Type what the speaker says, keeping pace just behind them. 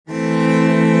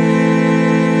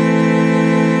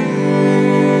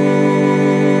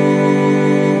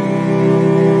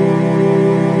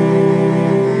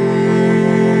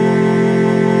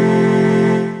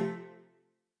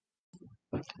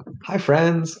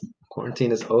friends.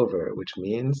 Quarantine is over, which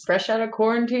means Fresh out of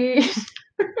quarantine.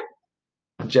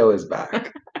 Joe is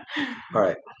back. All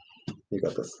right, you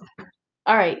got this.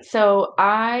 All right, so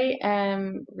I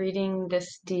am reading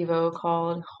this Devo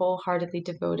called Wholeheartedly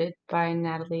Devoted by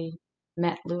Natalie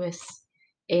Met Lewis.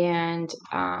 And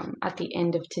at the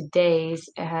end of today's,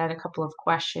 it had a couple of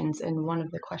questions, and one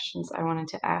of the questions I wanted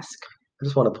to ask. I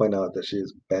just want to point out that she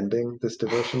is bending this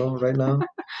devotional right now.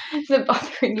 Is it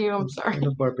bothering you? I'm sorry. Kind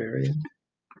of barbarian.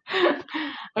 I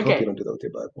hope you Okay. don't do that with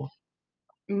your Bible.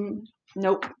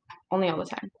 Nope. Only all the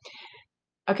time.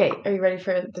 Okay, are you ready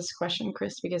for this question,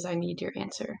 Chris? Because I need your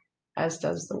answer, as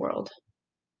does the world.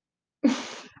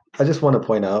 I just want to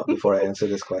point out before I answer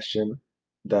this question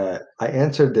that I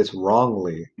answered this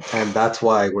wrongly, and that's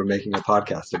why we're making a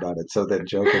podcast about it, so that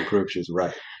Joe can prove she's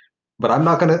right. But I'm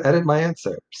not going to edit my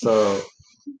answer. So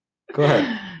go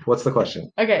ahead. What's the question?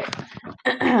 Okay.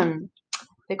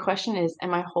 The question is,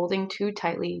 am I holding too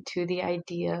tightly to the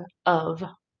idea of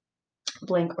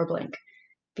blank or blank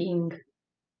being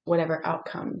whatever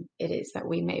outcome it is that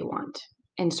we may want?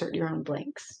 Insert your own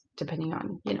blanks, depending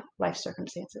on, life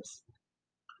circumstances.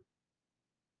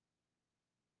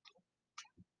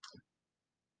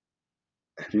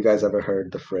 Have you guys ever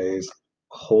heard the phrase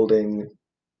holding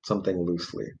something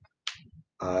loosely?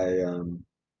 I,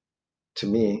 to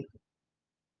me,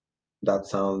 that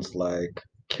sounds like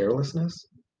carelessness.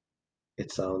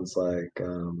 It sounds like, I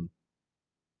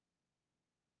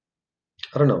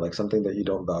don't know, like something that you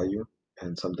don't value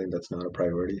and something that's not a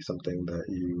priority, something that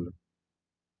you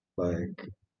like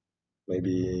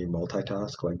maybe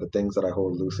multitask. Like the things that I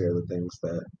hold loosely are the things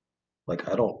that, like,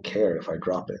 I don't care if I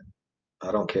drop it.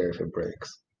 I don't care if it breaks,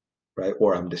 right?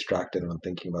 Or I'm distracted and I'm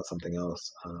thinking about something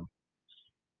else.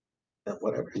 And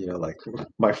whatever, like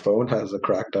my phone has a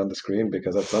crack down the screen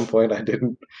because at some point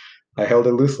I held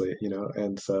it loosely,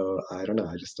 and so I don't know.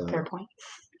 I just, Fair point.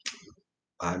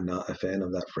 I'm not a fan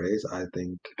of that phrase. I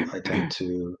think I tend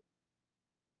to,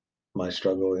 my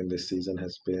struggle in this season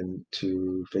has been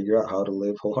to figure out how to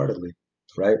live wholeheartedly,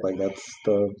 right? Like that's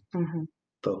Mm-hmm.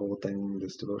 the whole thing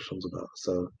this devotional's about.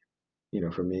 So,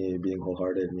 for me, being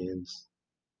wholehearted means,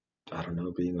 I don't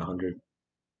know, being 100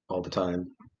 all the time,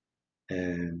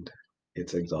 and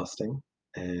it's exhausting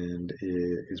and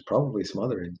it is probably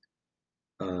smothering.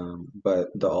 But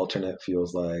the alternate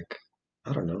feels like,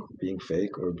 I don't know, being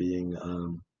fake or being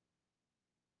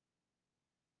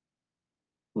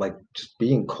like just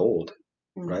being cold,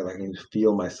 Mm. right? Like I can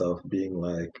feel myself being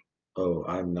like, oh,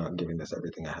 I'm not giving this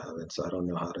everything I have. And so I don't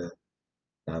know how to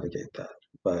navigate that.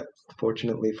 But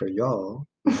fortunately for y'all,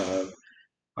 we have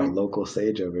our local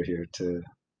sage over here to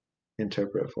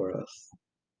interpret for us.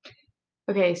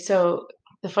 Okay, so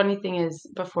the funny thing is,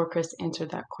 before Chris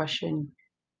answered that question,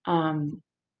 um,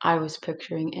 I was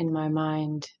picturing in my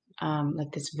mind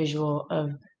like this visual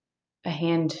of a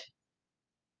hand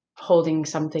holding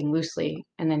something loosely,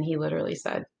 and then he literally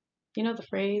said, "You know the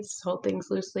phrase, hold things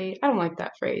loosely? I don't like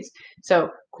that phrase." So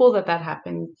cool that that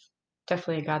happened.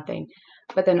 Definitely a God thing.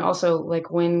 But then also, like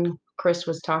when Chris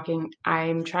was talking,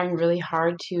 I'm trying really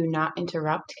hard to not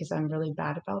interrupt because I'm really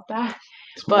bad about that.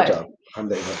 It's my But job. I'm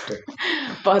the interrupter.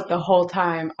 but the whole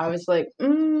time I was like,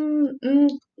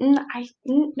 nope,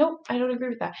 I don't agree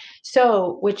with that.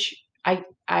 So, which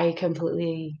I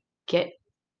completely get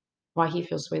why he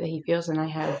feels the way that he feels, and I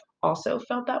have also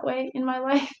felt that way in my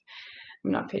life.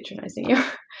 I'm not patronizing you.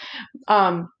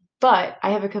 Um, but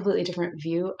I have a completely different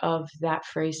view of that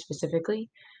phrase specifically,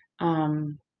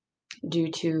 um,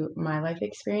 due to my life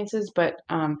experiences. But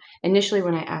initially,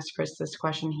 when I asked Chris this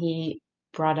question, he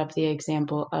brought up the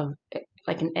example of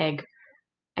like an egg,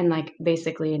 and like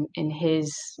basically in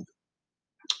his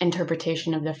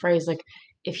interpretation of the phrase, like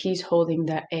if he's holding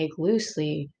that egg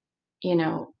loosely,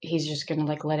 he's just gonna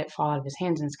like let it fall out of his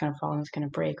hands and it's gonna fall and it's gonna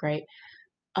break, right?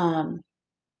 Um,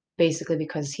 Basically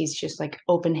because he's just like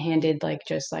open-handed, like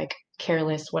just like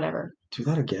careless, whatever. Do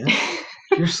that again?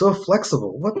 You're so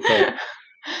flexible. What the?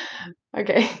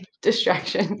 Okay,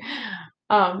 distraction.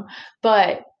 Um,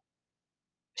 but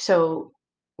so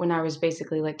when I was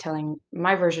basically like telling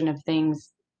my version of things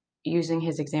using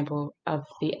his example of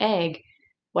the egg,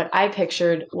 what I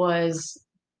pictured was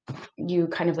you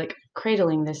kind of like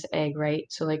cradling this egg, right?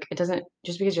 So like it doesn't,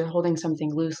 just because you're holding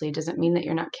something loosely, it doesn't mean that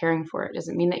you're not caring for it. It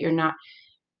doesn't mean that you're not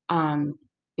um,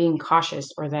 being cautious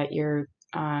or that you're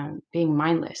being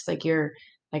mindless. Like you're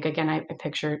like again, I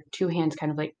picture two hands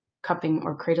kind of like cupping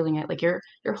or cradling it. Like you're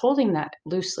holding that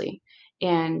loosely,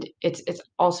 and it's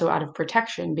also out of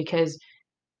protection because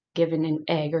given an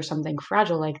egg or something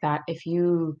fragile like that, if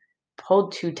you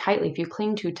hold too tightly, if you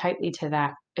cling too tightly to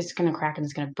that, it's going to crack and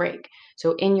it's going to break.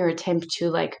 So in your attempt to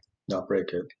like Not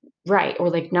break it. Right. Or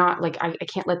like not like I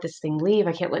can't let this thing leave.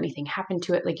 I can't let anything happen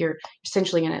to it. Like you're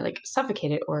essentially gonna like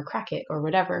suffocate it or crack it or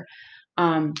whatever.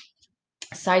 Um,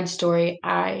 Side story,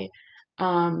 I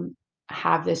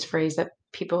have this phrase that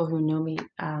people who know me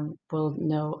will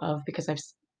know of because I've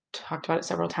talked about it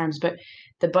several times, but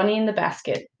the bunny in the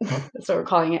basket, that's what we're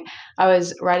calling it. I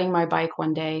was riding my bike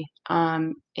one day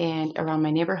and around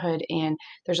my neighborhood, and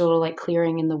there's a little like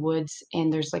clearing in the woods,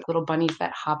 and there's like little bunnies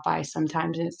that hop by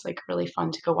sometimes, and it's like really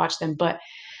fun to go watch them. But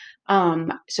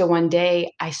so one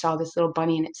day I saw this little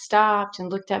bunny and it stopped and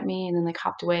looked at me and then like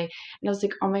hopped away. And I was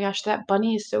like, oh my gosh, that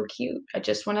bunny is so cute. I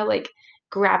just want to like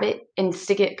grab it and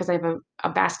stick it because I have a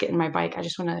basket in my bike. I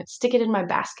just want to stick it in my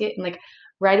basket and like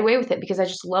ride away with it because I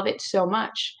just love it so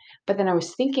much. But then I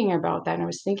was thinking about that and I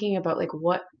was thinking about like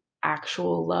what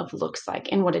actual love looks like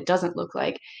and what it doesn't look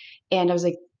like. And I was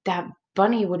like, that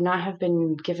bunny would not have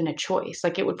been given a choice.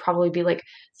 Like it would probably be like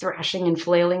thrashing and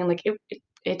flailing and like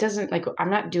it doesn't like I'm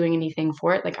not doing anything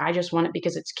for it. Like I just want it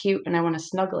because it's cute and I want to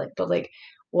snuggle it. But like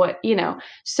what,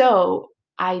 so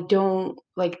I don't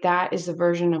like that is the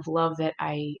version of love that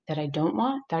I don't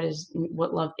want. That is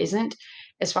what love isn't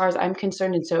as far as I'm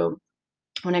concerned. And so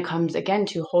when it comes again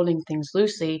to holding things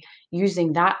loosely,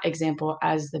 using that example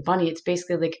as the bunny, it's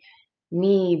basically like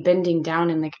me bending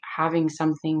down and like having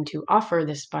something to offer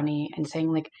this bunny and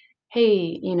saying like,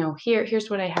 hey, here's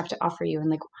what I have to offer you, and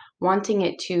like wanting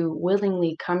it to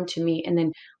willingly come to me and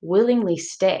then willingly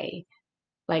stay,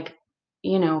 like,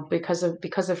 because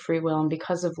of free will and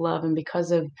because of love and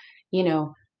because of, you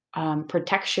know,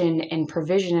 protection and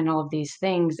provision and all of these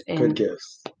things Good and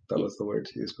gifts. That was the word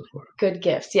you used before. good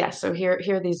gifts. Yeah. So here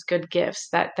are these good gifts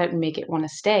that make it want to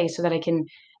stay so that I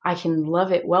can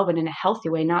love it well, but in a healthy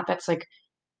way, not that's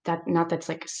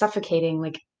like suffocating,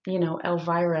 like,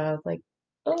 Elvira, like,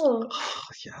 oh, Oh,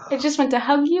 I yeah. just want to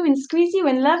hug you and squeeze you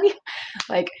and love you.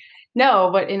 Like, no,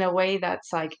 but in a way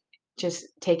that's like just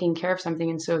taking care of something.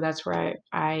 And so that's where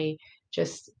I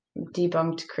just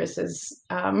debunked Chris's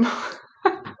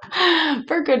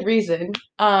for good reason.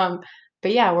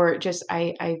 But yeah, we're just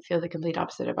I feel the complete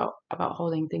opposite about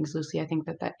holding things loosely. I think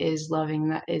that is loving,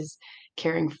 that is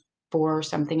caring for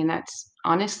something, and that's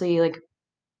honestly like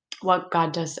what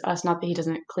God does to us. Not that He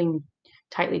doesn't cling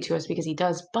tightly to us because He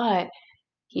does, but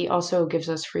He also gives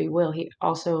us free will. He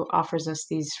also offers us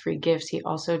these free gifts. He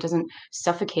also doesn't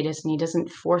suffocate us and He doesn't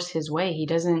force His way. He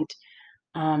doesn't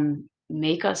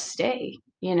make us stay,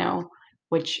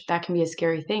 which that can be a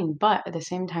scary thing. But at the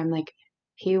same time, like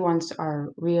He wants our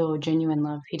real, genuine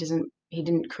love. He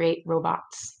didn't create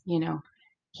robots,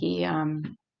 He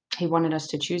wanted us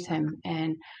to choose Him.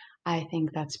 And I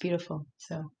think that's beautiful.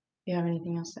 So, do you have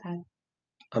anything else to add?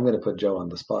 I'm going to put Joe on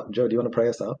the spot. Joe, do you want to pray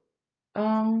us out?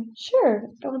 Sure.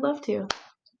 I would love to.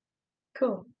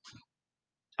 Cool.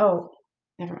 Oh,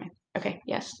 never mind. Okay,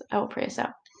 yes, I will pray us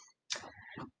out.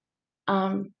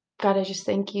 God, I just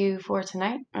thank you for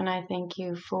tonight, and I thank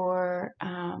you for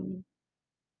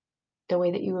the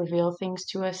way that you reveal things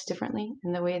to us differently,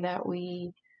 and the way that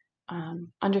we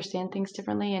understand things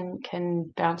differently and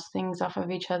can bounce things off of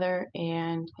each other,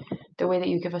 and the way that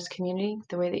you give us community,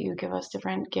 the way that you give us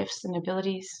different gifts and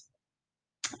abilities,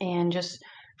 and just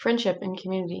friendship and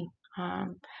community.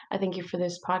 I thank you for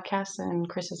this podcast and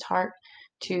Chris's heart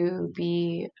to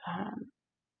be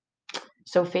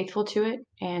so faithful to it,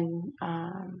 and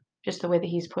just the way that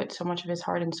he's put so much of his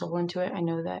heart and soul into it. I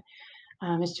know that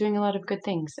it's doing a lot of good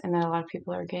things and that a lot of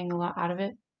people are getting a lot out of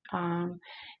it. Um,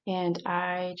 and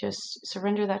I just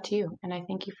surrender that to you, and I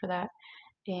thank you for that.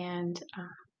 And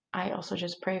I also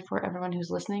just pray for everyone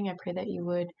who's listening. I pray that you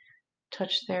would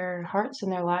touch their hearts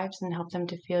and their lives and help them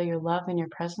to feel your love and your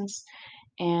presence,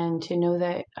 and to know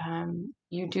that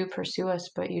you do pursue us,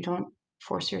 but you don't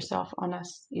force yourself on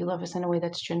us. You love us in a way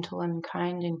that's gentle and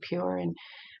kind and pure and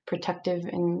protective,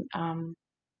 and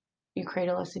you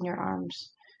cradle us in your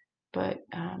arms. But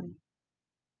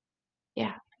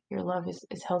yeah, your love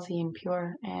is healthy and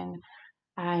pure, and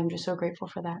I'm just so grateful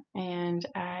for that. And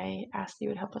I ask that you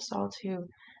would help us all to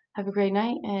have a great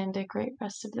night and a great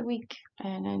rest of the week.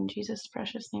 And in Jesus'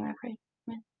 precious name I pray.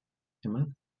 Amen.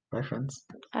 Amen. Bye, friends.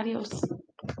 Adios.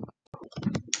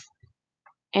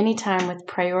 Anytime with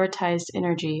prioritized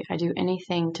energy I do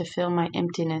anything to fill my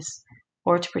emptiness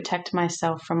or to protect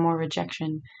myself from more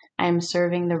rejection, I am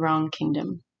serving the wrong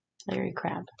kingdom. Larry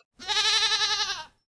Crabb.